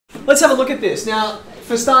let's have a look at this. Now,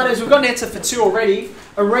 for starters, we've got an answer for 2 already.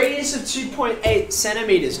 A radius of 2.8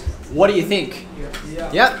 centimeters. What do you think?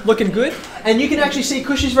 Yeah, looking good. And you can actually see,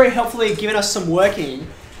 because she's very helpfully given us some working,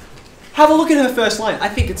 have a look at her first line. I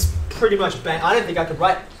think it's pretty much bang. I don't think I could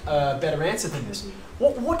write a better answer than this.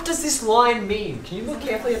 What does this line mean? Can you look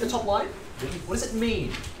carefully at the top line? What does it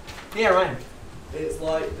mean? Yeah, Ryan. It's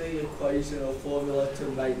like the equation or formula to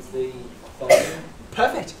make the volume.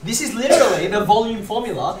 Perfect. This is literally the volume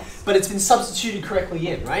formula, but it's been substituted correctly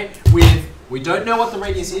in, right? We don't know what the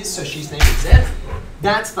radius is, so she's named it Z.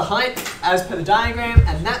 That's the height as per the diagram,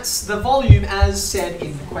 and that's the volume as said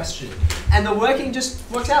in the question. And the working just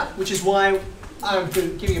works out, which is why I'm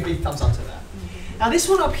giving a big thumbs up to that. Now this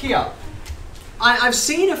one up here, I've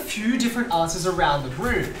seen a few different answers around the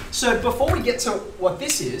room. So before we get to what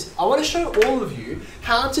this is, I want to show all of you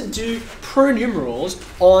how to do pronumerals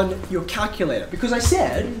on your calculator. Because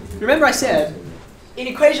remember I said, in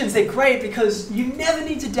equations they're great because you never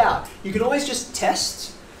need to doubt. You can always just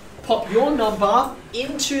test, pop your number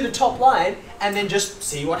into the top line, and then just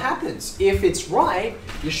see what happens. If it's right,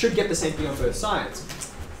 you should get the same thing on both sides.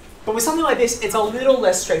 But with something like this, it's a little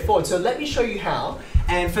less straightforward. So let me show you how.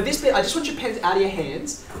 And for this bit, I just want your pens out of your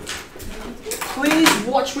hands. Please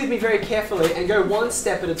watch with me very carefully and go one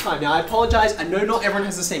step at a time. Now, I apologize. I know not everyone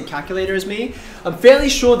has the same calculator as me. I'm fairly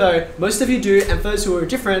sure, though, most of you do. And for those who are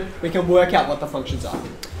different, we can work out what the functions are.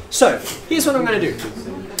 So here's what I'm going to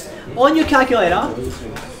do. On your calculator,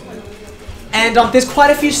 and there's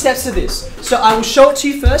quite a few steps to this. So I will show it to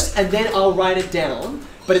you first, and then I'll write it down.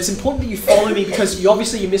 But it's important that you follow me because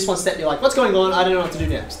you missed one step. You're like, what's going on? I don't know what to do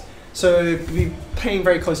next. So be paying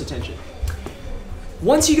very close attention.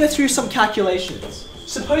 Once you go through some calculations,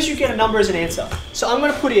 suppose you get a number as an answer. So I'm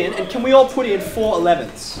going to put in, and can we all put in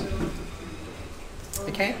 4/11ths?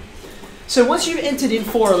 Okay? So once you've entered in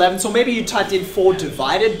 4/11ths, or maybe you typed in 4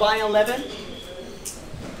 divided by 11,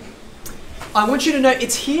 I want you to know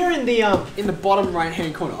it's here in the bottom right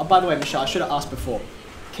hand corner. Oh, by the way, Michelle, I should have asked before.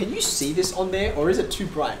 Can you see this on there, or is it too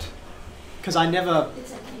bright? Because I never...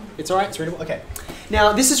 It's alright, it's readable? Okay.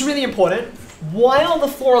 Now, this is really important. While the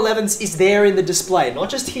 4/11ths is there in the display, not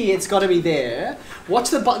just here, it's got to be there,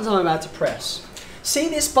 watch the buttons I'm about to press. See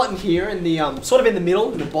this button here, in the sort of in the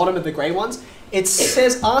middle, in the bottom of the grey ones? It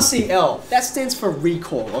says RCL. That stands for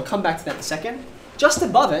recall. I'll come back to that in a second. Just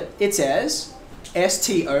above it, it says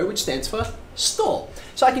STO, which stands for store.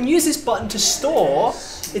 So I can use this button to store.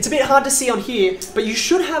 It's a bit hard to see on here, but you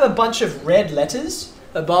should have a bunch of red letters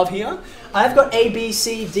above here. I've got A, B,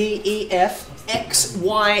 C, D, E, F, X,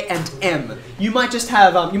 Y, and M. You might just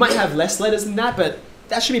have, you might have less letters than that, but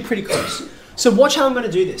that should be pretty close. So watch how I'm going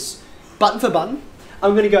to do this. Button for button.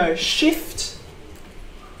 I'm going to go Shift,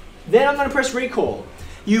 then I'm going to press Recall.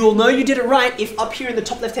 You will know you did it right if up here in the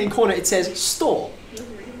top left-hand corner it says Store.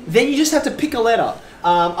 Then you just have to pick a letter.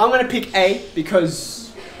 I'm going to pick A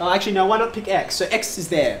because, actually no, why not pick X? So X is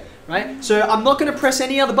there, right? So I'm not going to press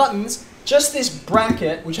any other buttons, just this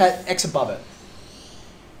bracket which has X above it.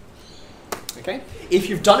 Okay? If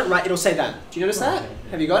you've done it right, it'll say that. Do you notice that?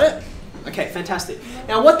 Have you got it? Okay, fantastic.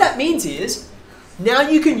 Now what that means is, now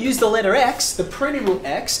you can use the letter X, the pronumeral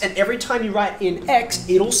X, and every time you write in X,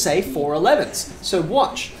 it'll say 4/11ths. So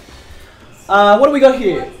watch. What do we got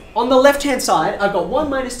here? On the left-hand side, I've got 1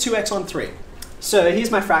 minus 2x on 3. So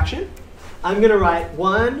here's my fraction. I'm going to write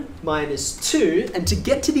 1 minus 2, and to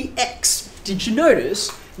get to the X, did you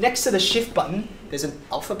notice, next to the Shift button, there's an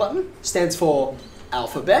alpha button, stands for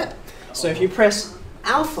alphabet. So if you press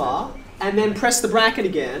alpha, and then press the bracket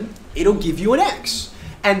again, it'll give you an X.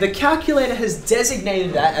 And the calculator has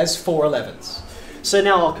designated that as 4/11ths. So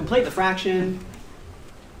now I'll complete the fraction.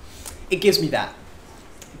 It gives me that.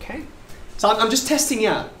 Okay? So I'm just testing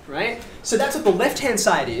out, right? So that's what the left-hand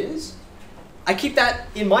side is. I keep that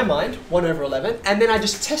in my mind, 1/11, and then I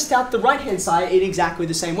just test out the right-hand side in exactly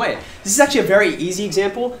the same way. This is actually a very easy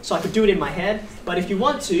example, so I could do it in my head, but if you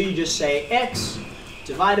want to, you just say X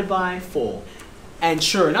divided by 4. And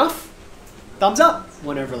sure enough, thumbs up,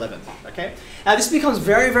 1/11, okay? Now this becomes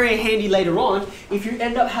very, very handy later on if you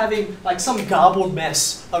end up having like some garbled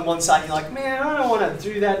mess on one side. You're like, man, I don't want to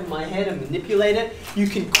do that in my head and manipulate it. You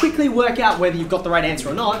can quickly work out whether you've got the right answer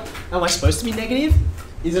or not. Am I supposed to be negative?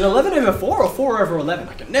 Is it 11/4 or 4/11?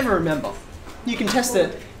 I can never remember. You can test it.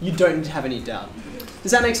 You don't need to have any doubt.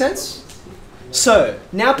 Does that make sense? So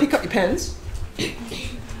now pick up your pens.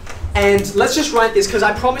 And let's just write this, because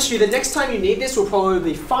I promise you the next time you need this will probably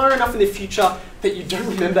be far enough in the future that you don't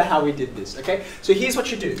remember how we did this, okay? So here's what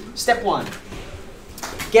you do. Step 1,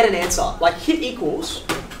 get an answer. Like hit equals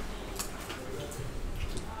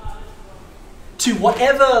to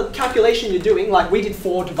whatever calculation you're doing, like we did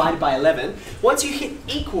 4 divided by 11, once you hit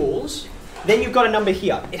equals, then you've got a number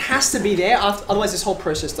here. It has to be there, otherwise this whole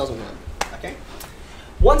process doesn't work. Okay?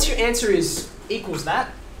 Once your answer is equals that,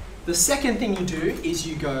 the second thing you do is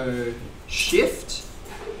you go shift,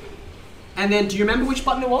 and then do you remember which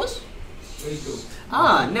button it was?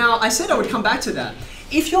 Now I said I would come back to that.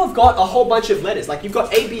 If you've got a whole bunch of letters, like you've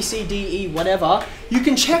got A, B, C, D, E, whatever, you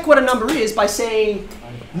can check what a number is by saying,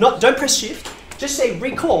 don't press shift, just say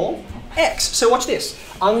recall X. So watch this.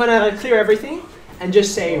 I'm gonna clear everything and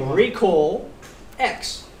just say recall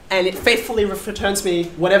X. And it faithfully returns me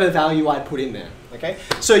whatever value I put in there, okay?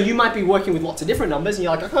 So you might be working with lots of different numbers and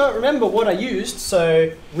you're like, I can't remember what I used,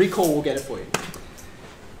 so recall will get it for you.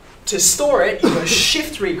 To store it, you go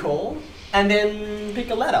shift recall and then pick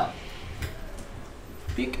a letter.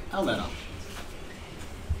 Pick a letter.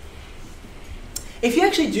 If you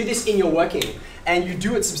actually do this in your working and you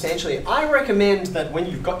do it substantially, I recommend that when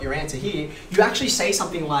you've got your answer here, you actually say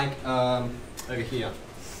something like, over here,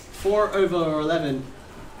 4 over 11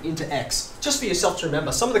 into X, just for yourself to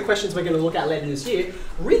remember. Some of the questions we're going to look at later this year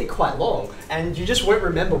are really quite long, and you just won't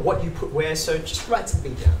remember what you put where, so just write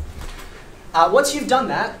something down. Once you've done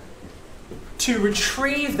that, to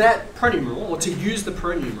retrieve that pronumeral, or to use the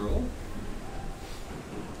pronumeral,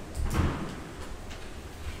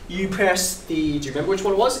 you press the, do you remember which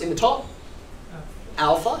one it was in the top?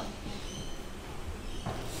 Alpha.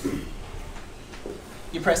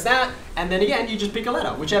 You press that, and then again, you just pick a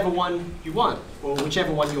letter, whichever one you want, or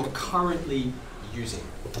whichever one you're currently using,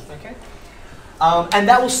 okay? And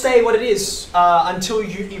that will stay what it is until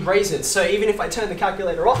you erase it. So even if I turn the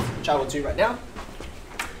calculator off, which I will do right now,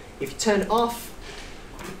 if you turn it off,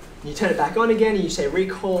 you turn it back on again, and you say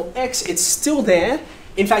recall X, it's still there.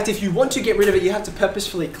 In fact, if you want to get rid of it, you have to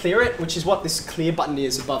purposefully clear it, which is what this clear button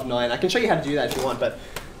is above 9. I can show you how to do that if you want, but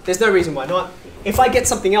there's no reason why not. If I get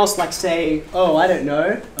something else like say, oh, I don't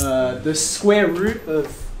know, the square root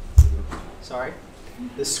of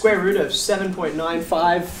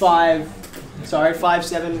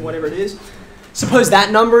 7.955, whatever it is. Suppose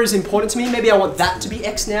that number is important to me. Maybe I want that to be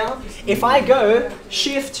X now. If I go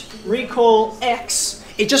shift recall X,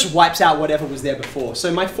 it just wipes out whatever was there before.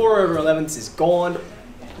 So my 4 over 11ths is gone.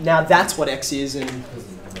 Now that's what X is, and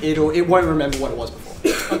it won't remember what it was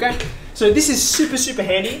before. Okay? So this is super, super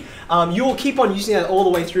handy. You will keep on using that all the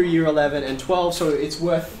way through year 11 and 12, so it's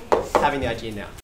worth having the idea now.